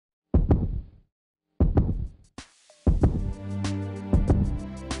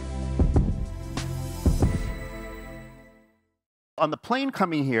on the plane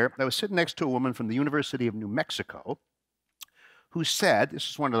coming here, I was sitting next to a woman from the University of New Mexico who said, this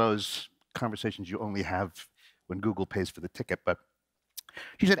is one of those conversations you only have when Google pays for the ticket, but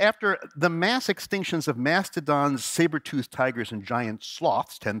she said, after the mass extinctions of mastodons, saber-toothed tigers, and giant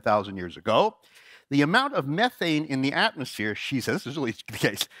sloths 10,000 years ago, the amount of methane in the atmosphere, she says, this is really the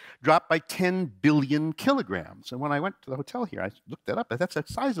case, dropped by 10 billion kilograms. And when I went to the hotel here, I looked that up. That's a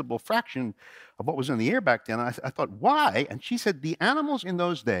sizable fraction of what was in the air back then. And I thought, why? And she said the animals in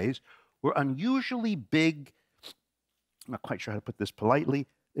those days were unusually big. I'm not quite sure how to put this politely.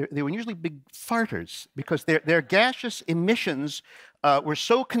 They were usually big farters because their gaseous emissions were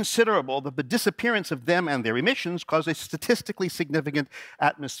so considerable that the disappearance of them and their emissions caused a statistically significant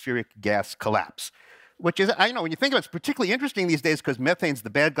atmospheric gas collapse. Which is, I know, when you think of it, it's particularly interesting these days because methane's the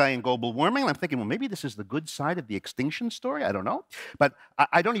bad guy in global warming. And I'm thinking, well, maybe this is the good side of the extinction story. I don't know. But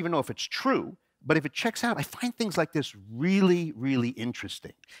I don't even know if it's true. But if it checks out, I find things like this really, really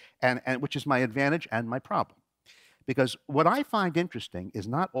interesting, and which is my advantage and my problem. Because what I find interesting is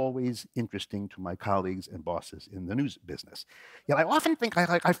not always interesting to my colleagues and bosses in the news business. Yet I often think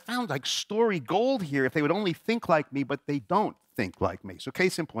I found like story gold here if they would only think like me, but they don't think like me. So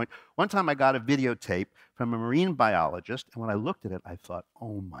case in point, one time I got a videotape from a marine biologist, and when I looked at it, I thought,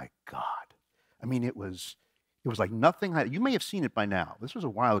 oh my God. I mean, it was like nothing. You may have seen it by now. This was a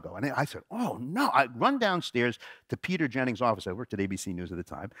while ago. And I said, oh, no. I run downstairs to Peter Jennings' office. I worked at ABC News at the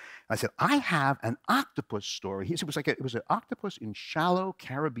time. I said, I have an octopus story. It was an octopus in shallow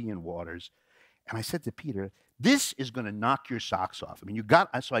Caribbean waters. And I said to Peter, this is going to knock your socks off. I mean,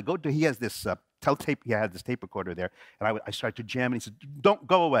 so I go to, he has this he had this tape recorder there. And I started to jam, and he said, don't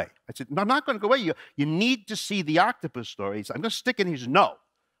go away. I said, no, I'm not going to go away. You need to see the octopus story. He said, I'm going to stick it in. He said, no.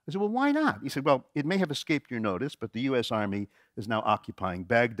 I said, well, why not? He said, well, it may have escaped your notice, but the U.S. Army is now occupying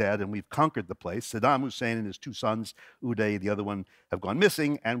Baghdad, and we've conquered the place. Saddam Hussein and his two sons, Uday, the other one, have gone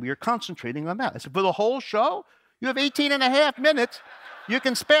missing, and we are concentrating on that. I said, for the whole show? You have 18 and a half minutes. You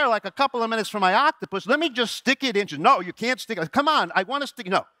can spare like a couple of minutes for my octopus. Let me just stick it in. She said, no, you can't stick it. I said, come on, I want to stick it.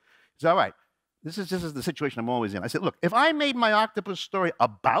 No. He said, all right. This is the situation I'm always in. I said, look, if I made my octopus story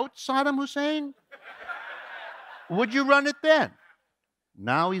about Saddam Hussein, would you run it then?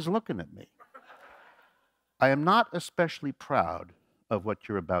 Now he's looking at me. I am not especially proud of what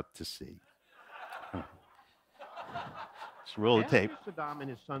you're about to see. Let's roll the tape. After Saddam and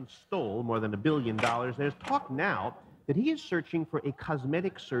his son stole more than $1 billion, there's talk now that he is searching for a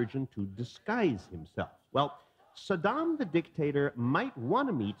cosmetic surgeon to disguise himself. Well, Saddam the dictator might want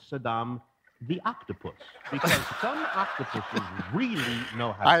to meet Saddam the octopus, because some octopuses really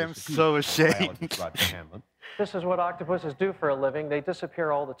know how to I am so ashamed. This is what octopuses do for a living. They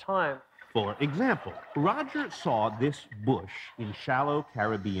disappear all the time. For example, Roger saw this bush in shallow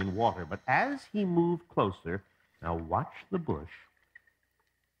Caribbean water, but as he moved closer, now watch the bush.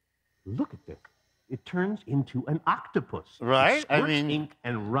 Look at this. It turns into an octopus. Right? I mean, ink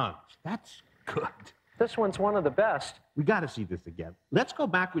and runs. That's good. This one's one of the best. We got to see this again. Let's go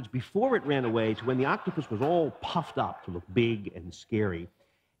backwards before it ran away to when the octopus was all puffed up to look big and scary.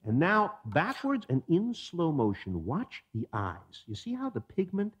 And now, backwards and in slow motion, watch the eyes. You see how the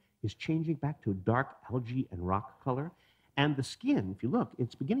pigment is changing back to a dark algae and rock color? And the skin, if you look,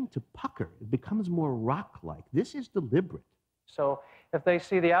 it's beginning to pucker. It becomes more rock-like. This is deliberate. So if they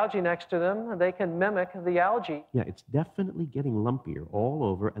see the algae next to them, they can mimic the algae. Yeah, it's definitely getting lumpier all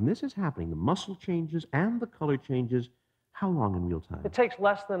over. And this is happening. The muscle changes and the color changes. How long in real time? It takes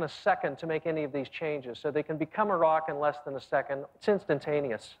less than a second to make any of these changes. So they can become a rock in less than a second. It's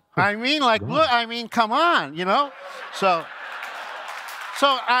instantaneous. I mean, like, look, I mean, come on, you know? So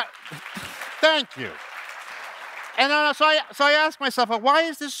thank you. And so I asked myself, well, why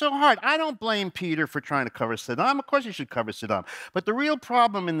is this so hard? I don't blame Peter for trying to cover Saddam. Of course he should cover Saddam. But the real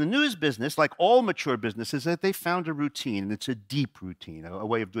problem in the news business, like all mature businesses, is that they found a routine, and it's a deep routine, a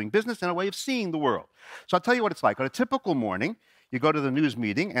way of doing business and a way of seeing the world. So I'll tell you what it's like. On a typical morning, you go to the news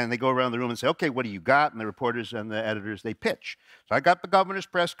meeting, and they go around the room and say, okay, what do you got? And the reporters and the editors, they pitch. So I got the governor's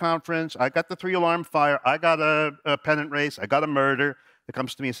press conference. I got the 3-alarm fire. I got a pennant race. I got a murder. That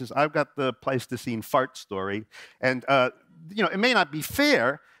comes to me and says, I've got the Pleistocene fart story. And, you know, it may not be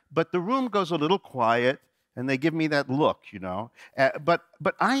fair, but the room goes a little quiet, and they give me that look, you know. But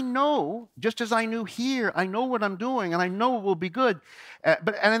I know, just as I knew here, I know what I'm doing, and I know it will be good.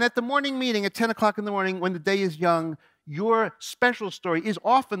 And at the morning meeting at 10 o'clock in the morning, when the day is young, your special story is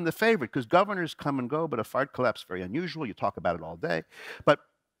often the favorite, because governors come and go, but a fart collapse is very unusual. You talk about it all day. But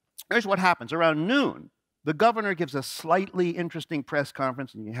here's what happens. Around noon, The governor gives a slightly interesting press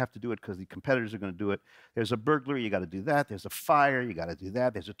conference, and you have to do it because the competitors are going to do it. There's a burglary, you got to do that. There's a fire, you got to do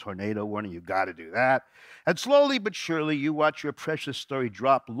that. There's a tornado warning, you got to do that. And slowly but surely, you watch your precious story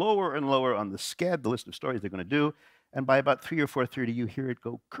drop lower and lower on the sched, the list of stories they're going to do. And by about 3 or 4:30, you hear it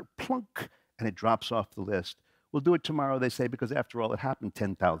go kerplunk, and it drops off the list. We'll do it tomorrow, they say, because after all, it happened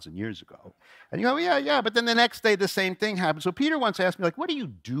 10,000 years ago. And you go, yeah, but then the next day, the same thing happens. So Peter once asked me, like, what do you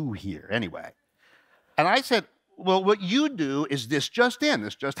do here anyway? And I said, well, what you do is this just in.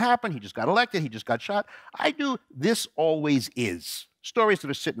 This just happened. He just got elected. He just got shot. I do this always is. Stories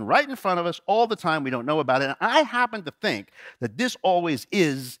that are sitting right in front of us all the time. We don't know about it. And I happen to think that this always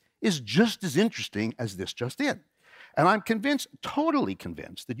is just as interesting as this just in. And I'm convinced, totally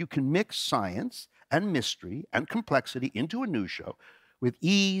convinced, that you can mix science and mystery and complexity into a news show with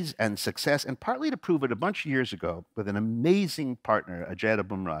ease and success, and partly to prove it a bunch of years ago with an amazing partner, Ajay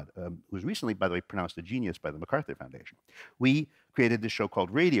Bumrad, who was recently, by the way, pronounced a genius by the MacArthur Foundation. We created this show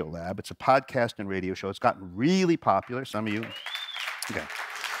called Radio Lab. It's a podcast and radio show. It's gotten really popular. Some of you, okay.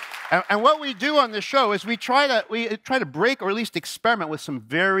 And what we do on this show is we try to break or at least experiment with some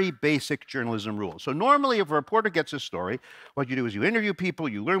very basic journalism rules. So normally if a reporter gets a story, what you do is you interview people,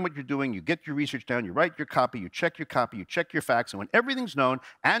 you learn what you're doing, you get your research down, you write your copy, you check your facts, and when everything's known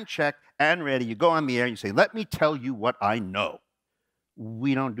and checked and ready, you go on the air and you say, let me tell you what I know.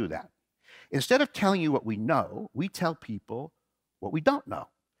 We don't do that. Instead of telling you what we know, we tell people what we don't know.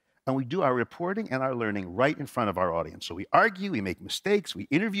 And we do our reporting and our learning right in front of our audience. So we argue, we make mistakes, we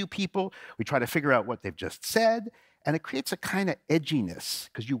interview people, we try to figure out what they've just said, and it creates a kind of edginess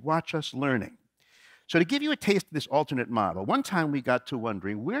because you watch us learning. So to give you a taste of this alternate model, one time we got to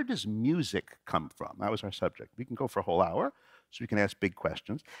wondering, where does music come from? That was our subject. We can go for a whole hour, so we can ask big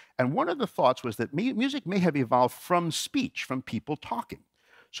questions. And one of the thoughts was that music may have evolved from speech, from people talking.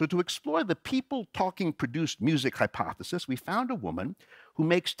 So to explore the people talking produced music hypothesis, we found a woman who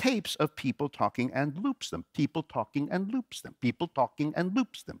makes tapes of people talking and loops them, people talking and loops them, people talking and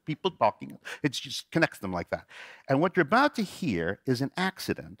loops them, people talking. It just connects them like that. And what you're about to hear is an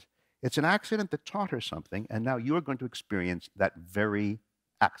accident. It's an accident that taught her something, and now you're going to experience that very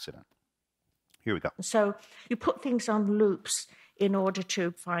accident. Here we go. So you put things on loops in order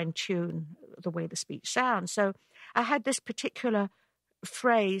to fine-tune the way the speech sounds. So I had this particular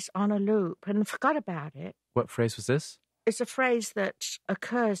phrase on a loop and forgot about it. What phrase was this? It's a phrase that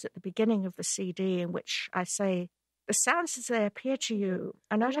occurs at the beginning of the CD in which I say, the sounds as they appear to you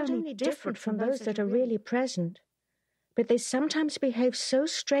are not only different from those that are really present, but they sometimes behave so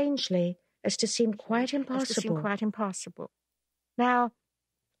strangely as to seem quite impossible. Now,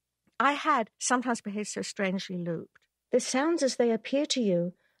 I had sometimes behave so strangely looped. The sounds as they appear to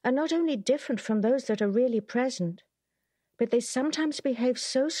you are not only different from those that are really present, but they sometimes behave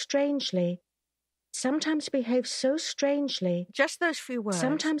so strangely. Just those few words.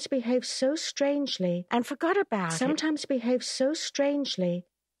 Sometimes behave so strangely. And forgot about it. Sometimes behave so strangely.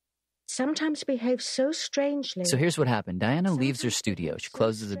 So here's what happened. Diana leaves her studio. She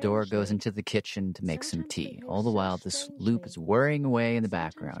closes the door, goes into the kitchen to make some tea. All the while, this loop is whirring away in the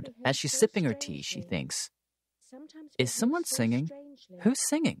background. As she's sipping her tea, she thinks, is someone singing? Who's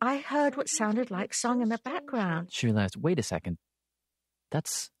singing? I heard what sounded like song in the background. She realized, wait a second.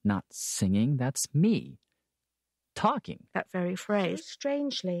 That's not singing, that's me. Talking. That very phrase. So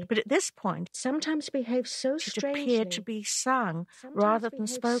strangely. But at this point, sometimes behave so it strangely. appeared to be sung rather than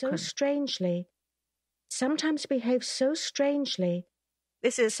spoken. So strangely. Sometimes behave so strangely.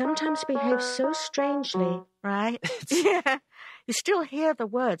 This is sometimes behave so strangely. Right? Yeah. You still hear the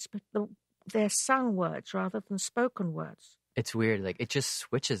words, but they're sung words rather than spoken words. It's weird. Like, it just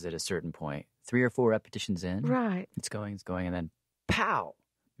switches at a certain point. 3 or 4 repetitions in. Right. It's going, and then pow!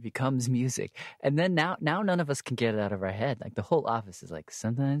 It becomes music. And then now none of us can get it out of our head. Like, the whole office is like,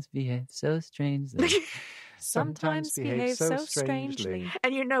 sometimes behave so strangely. Sometimes behave so strangely.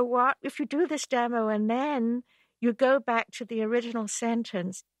 And you know what? If you do this demo and then you go back to the original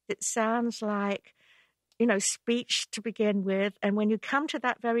sentence, it sounds like, speech to begin with. And when you come to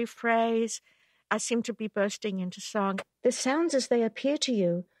that very phrase, I seem to be bursting into song. The sounds as they appear to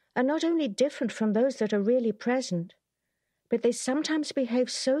you are not only different from those that are really present, but they sometimes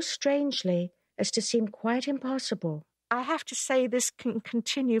behave so strangely as to seem quite impossible. I have to say this can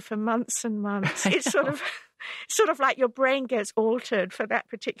continue for months and months. It's sort of like your brain gets altered for that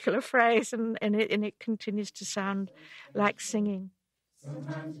particular phrase, and it continues to sound like singing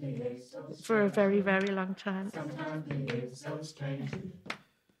for a very, very long time.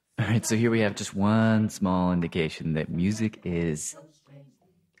 All right, so here we have just one small indication that music is,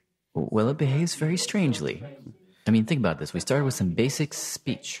 well, it behaves very strangely. I mean, think about this. We started with some basic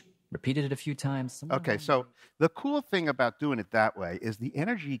speech. Repeated it a few times. Okay, so the cool thing about doing it that way is the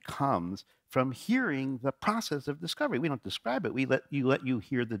energy comes from hearing the process of discovery. We don't describe it. We let you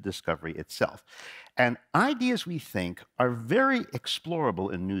hear the discovery itself. And ideas, we think, are very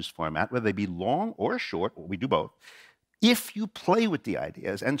explorable in news format, whether they be long or short, or we do both, if you play with the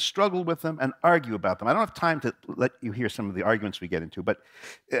ideas and struggle with them and argue about them. I don't have time to let you hear some of the arguments we get into, but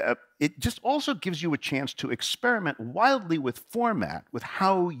it just also gives you a chance to experiment wildly with format, with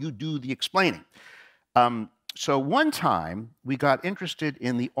how you do the explaining. So one time, we got interested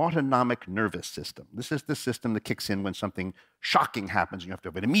in the autonomic nervous system. This is the system that kicks in when something shocking happens and you have to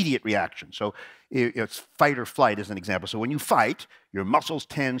have an immediate reaction. So it's fight or flight as an example. So when you fight, your muscles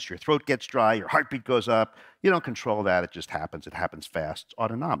tense, your throat gets dry, your heartbeat goes up. You don't control that. It just happens. It happens fast. It's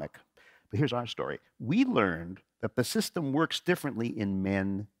autonomic. But here's our story. We learned that the system works differently in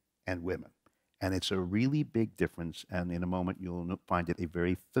men and women. And it's a really big difference. And in a moment, you'll find it a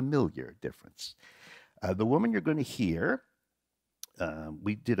very familiar difference. The woman you're going to hear,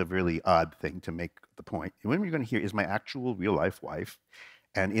 we did a really odd thing to make the point. The woman you're going to hear is my actual real-life wife.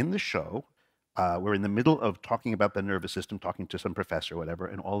 And in the show, we're in the middle of talking about the nervous system, talking to some professor or whatever,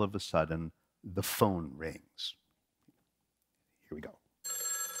 and all of a sudden, the phone rings. Here we go.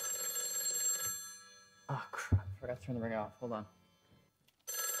 Oh, crap. I forgot to turn the ring off. Hold on.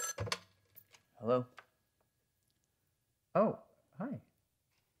 Hello? Oh, hi.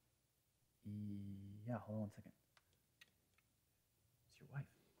 Yeah, hold on 1 second. It's your wife.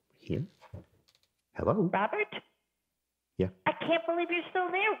 Here? Hello? Robert? Yeah? I can't believe you're still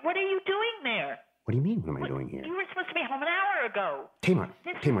there. What are you doing there? What do you mean, what am I doing here? You were supposed to be home an hour ago.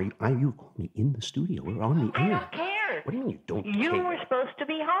 Tamar, you called me in the studio. We're on the I air. don't care. What do you mean you don't care? You were supposed to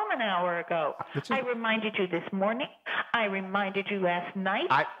be home an hour ago. This is- I reminded you this morning. I reminded you last night.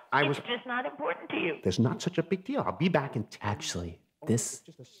 It's just not important to you. There's not such a big deal. I'll be back in... Actually, this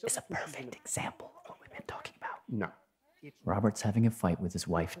is a perfect example of what we've been talking about. No. Robert's having a fight with his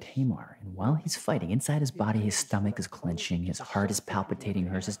wife, Tamar, and while he's fighting, inside his body, his stomach is clenching, his heart is palpitating,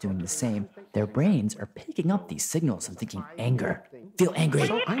 hers is doing the same. Their brains are picking up these signals and thinking, anger, feel angry.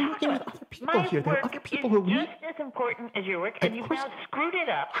 So I'm working with other people My here. There are work other people who... is just as important as your work, and you've now screwed it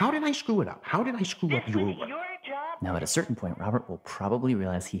up. How did I screw it up? How did I screw up This your was work? your job. Now, at a certain point, Robert will probably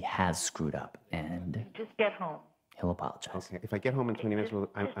realize he has screwed up, and Just get home. he'll apologize. Okay, if I get home in 20 minutes,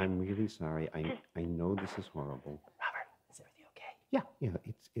 I'm really sorry. I know this is horrible. Robert, is everything okay? Yeah,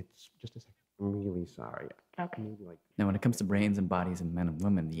 it's just a second. I'm really sorry. Okay. Maybe like... Now, when it comes to brains and bodies and men and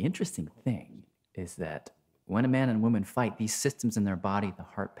women, the interesting thing is that when a man and woman fight, these systems in their body, the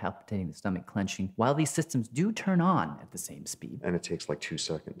heart palpitating, the stomach clenching, while these systems do turn on at the same speed, And it takes like 2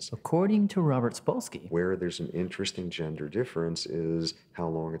 seconds. according to Robert Spolsky, Where there's an interesting gender difference is how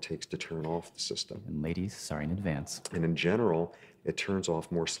long it takes to turn off the system. and ladies, sorry in advance, And in general, it turns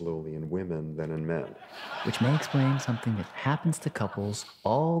off more slowly in women than in men. which may explain something that happens to couples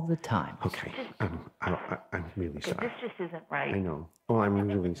all the time. Okay, I'm really Because sorry. this just isn't right. I know. Oh, I'm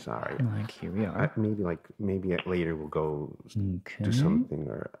really sorry. Like, here we are. Maybe later we'll go Okay. do something,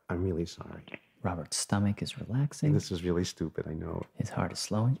 or I'm really sorry. Robert's stomach is relaxing. This is really stupid, I know. His heart is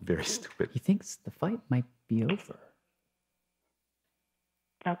slowing. Very stupid. He thinks the fight might be over.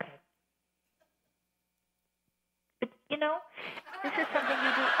 Okay. But, you know, this is something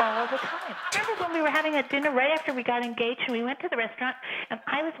you do all the time. Remember when we were having a dinner right after we got engaged and we went to the restaurant and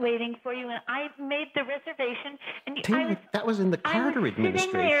I was waiting for you and I made the reservation and That was in the Carter I was sitting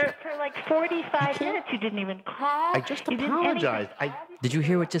administration. there for like 45 minutes. You didn't even call. I just You didn't apologized. anything. Did you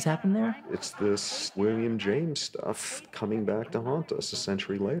hear what just happened there? It's this William James stuff coming back to haunt us a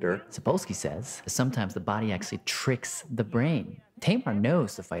century later. Sapolsky says sometimes the body actually tricks the brain. Tamar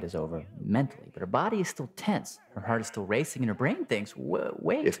knows the fight is over mentally, but her body is still tense. Her heart is still racing, and her brain thinks,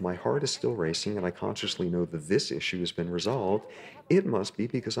 wait. If my heart is still racing and I consciously know that this issue has been resolved, it must be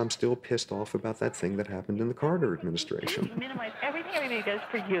because I'm still pissed off about that thing that happened in the Carter administration. Minimize everything everybody does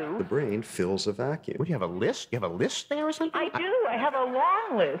for you. The brain fills a vacuum. What, do you have a list? You have a list there or something? I do. I have a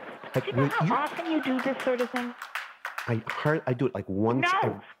long list. Do you know will you- how often you do this sort of thing? I do it like once.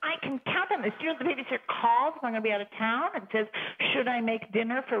 No, I can count on this. You know, the babysitter calls when I'm going to be out of town and says, should I make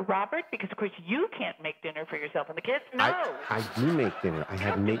dinner for Robert? Because, of course, you can't make dinner for yourself and the kids. No. I do make dinner. I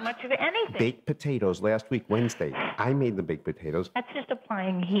had don't do made much of anything. baked potatoes last week, Wednesday. I made the baked potatoes. That's just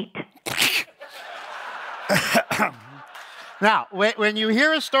applying heat. Now, when you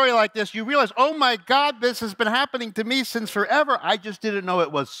hear a story like this, you realize, oh my God, this has been happening to me since forever. I just didn't know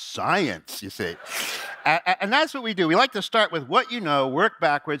it was science, you see. And that's what we do. We like to start with what you know, work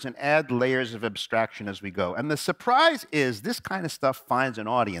backwards, and add layers of abstraction as we go. And the surprise is this kind of stuff finds an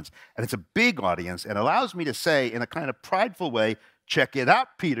audience, and it's a big audience, and allows me to say, in a kind of prideful way, Check it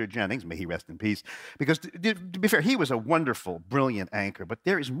out, Peter Jennings, may he rest in peace. Because to be fair, he was a wonderful, brilliant anchor, but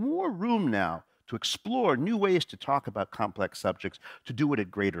there is more room now to explore new ways to talk about complex subjects, to do it at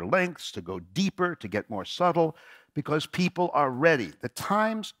greater lengths, to go deeper, to get more subtle, because people are ready. The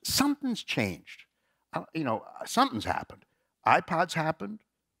times, something's changed. Something's happened. iPods happened,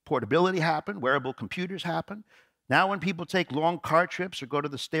 portability happened, wearable computers happened. Now when people take long car trips or go to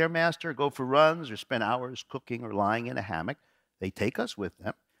the Stairmaster or go for runs or spend hours cooking or lying in a hammock, they take us with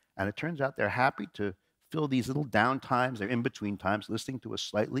them. And it turns out they're happy to fill these little down times, their in-between times, listening to a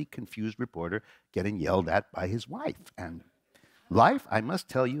slightly confused reporter getting yelled at by his wife. And life, I must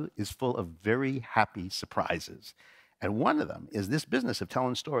tell you, is full of very happy surprises. And one of them is this business of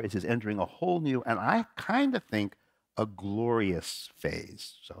telling stories is entering a whole new, and I kind of think, a glorious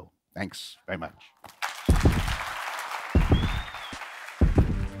phase. So thanks very much.